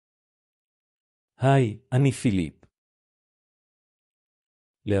היי, אני פיליפ.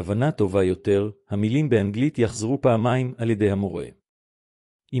 להבנה טובה יותר, המילים באנגלית יחזרו פעמיים על ידי המורה.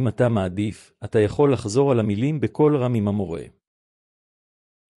 אם אתה מעדיף, אתה יכול לחזור על המילים בקול רם עם המורה.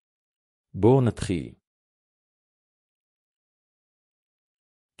 בואו נתחיל.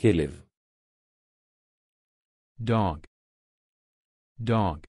 כלב. dog,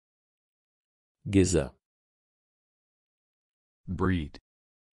 dog, גזע. breed,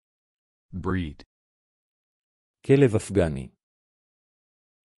 breed, כלב אפגני.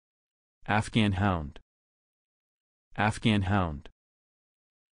 Afghan hound, Afghan hound,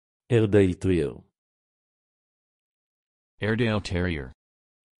 איירדייל טרייר. Airedale terrier,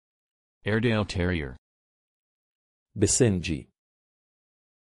 Airedale terrier, בסנג'י.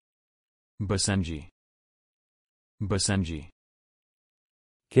 Bassenji, Bassenji,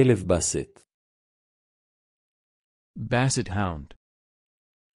 כלב באסט. Basset hound,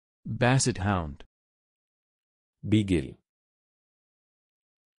 Basset hound, ביגל.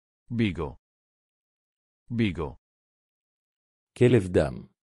 Beagle, Beagle, כלב דם.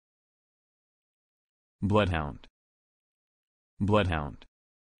 Bloodhound, Bloodhound,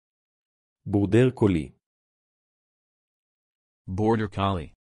 בורדר קולי. Border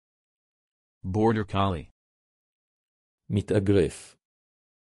collie, Border collie, מתאגרף.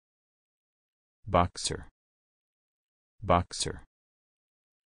 Boxer, Boxer,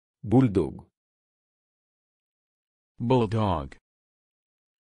 בולדוג. Bulldog,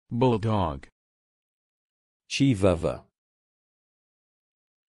 Bulldog, צ'יוואווה.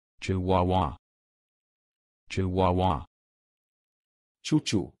 Chihuahua, Chihuahua,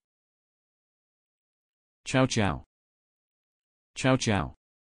 צ'וצ'ו. Chow Chow, Chow Chow,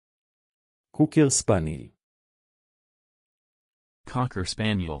 קוקר ספניאל. Cocker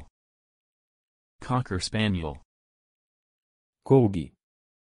Spaniel, Cocker Spaniel, קורגי.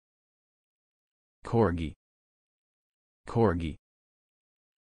 Corgi, Corgi,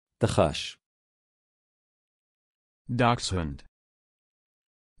 תחש. Dachshund,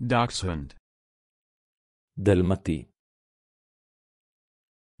 Dachshund, דלמתי.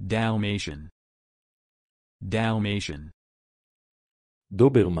 Dalmatian, Dalmatian,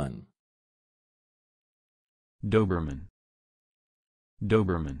 דוברמן. Doberman,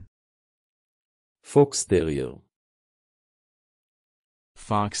 Doberman, פוקס טרייר.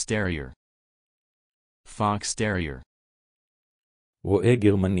 Fox Terrier, Fox Terrier, רועה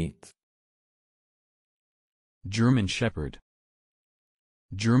גרמנית. German Shepherd,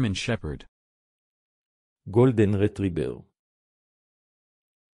 German Shepherd, גולדן רטריבר.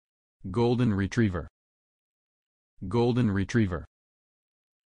 Golden Retriever, Golden Retriever,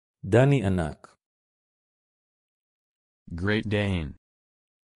 דני ענק. Great Dane,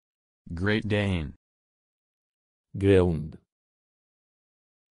 Great Dane, גראונד.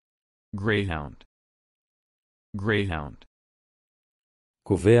 Greyhound, Greyhound,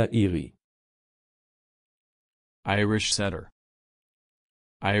 קובע אירי. Irish Setter,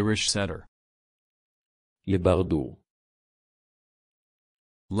 Irish Setter, לברדור.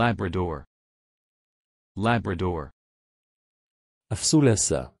 Labrador, Labrador, אפסו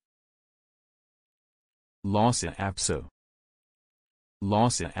לעשה. Lhasa Apso,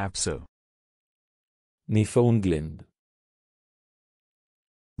 Lhasa Apso, ניפאונדלנד.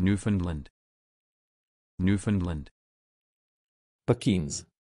 Newfoundland, Newfoundland, פקינז.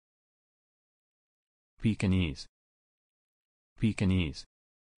 Pekingese, Pekingese,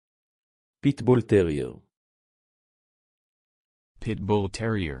 פיטבול טרייר. Pit Bull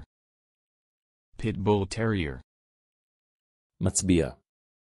Terrier, Pit Bull Terrier, מצביע.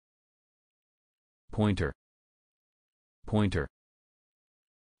 Pointer, Pointer,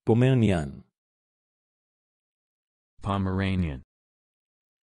 פומרניאן. Pomeranian,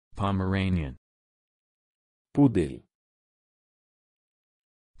 Pomeranian, פודל.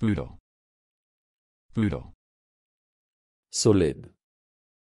 Poodle, Poodle, סולד.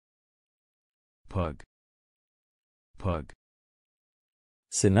 Pug, Pug,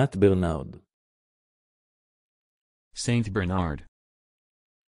 סנט ברנרד. Saint Bernard,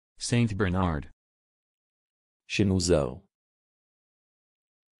 Saint Bernard, שנוזר.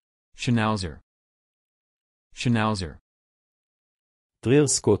 Schnauzer, Schnauzer, טרייר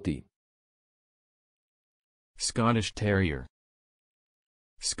סקוטי. Scottish Terrier,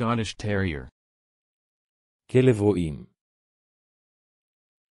 Scottish Terrier, כלב רועים.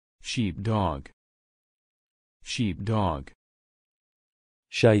 Sheepdog, Sheepdog,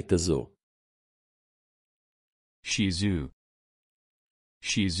 שייט הזו. Shih Tzu,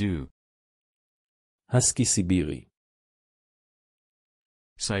 Shih Tzu, הסקי סיבירי.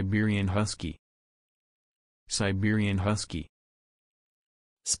 Siberian Husky, Siberian Husky,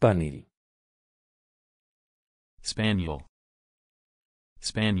 ספניל. Spaniel.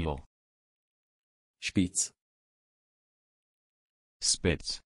 Spaniel. שפיץ.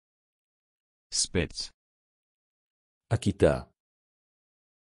 Spitz. Spitz. הכיתה.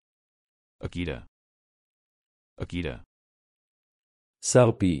 Akita. Akita.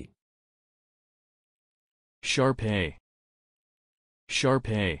 סרפי. Sharpay.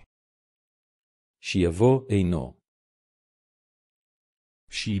 Sharpay. שיבוא אינו.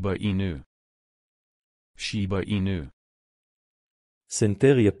 Shiba Inu. Shiba Inu.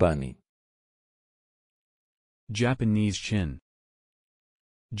 סנטר יפני. Japanese chin.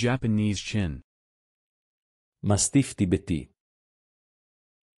 Japanese chin. מסטיף טיבטי.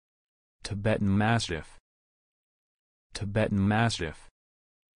 Tibetan Mastiff. Tibetan Mastiff.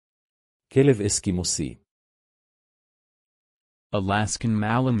 כלב אסקימוסי. Alaskan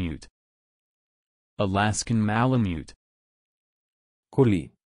Malamute. Alaskan Malamute.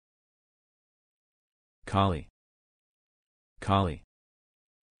 קולי. Kali. Kali.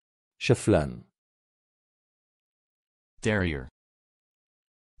 שפלן. Terrier.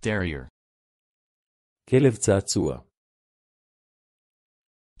 Terrier. כלב צעצוע.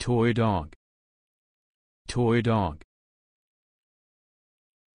 Toy dog. Toy dog.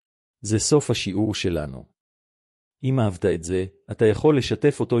 זה סוף השיעור שלנו. אם אהבת את זה, אתה יכול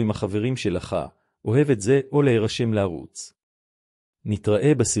לשתף אותו עם החברים שלך, אוהב את זה או להירשם לערוץ.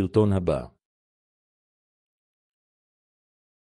 נתראה בסרטון הבא.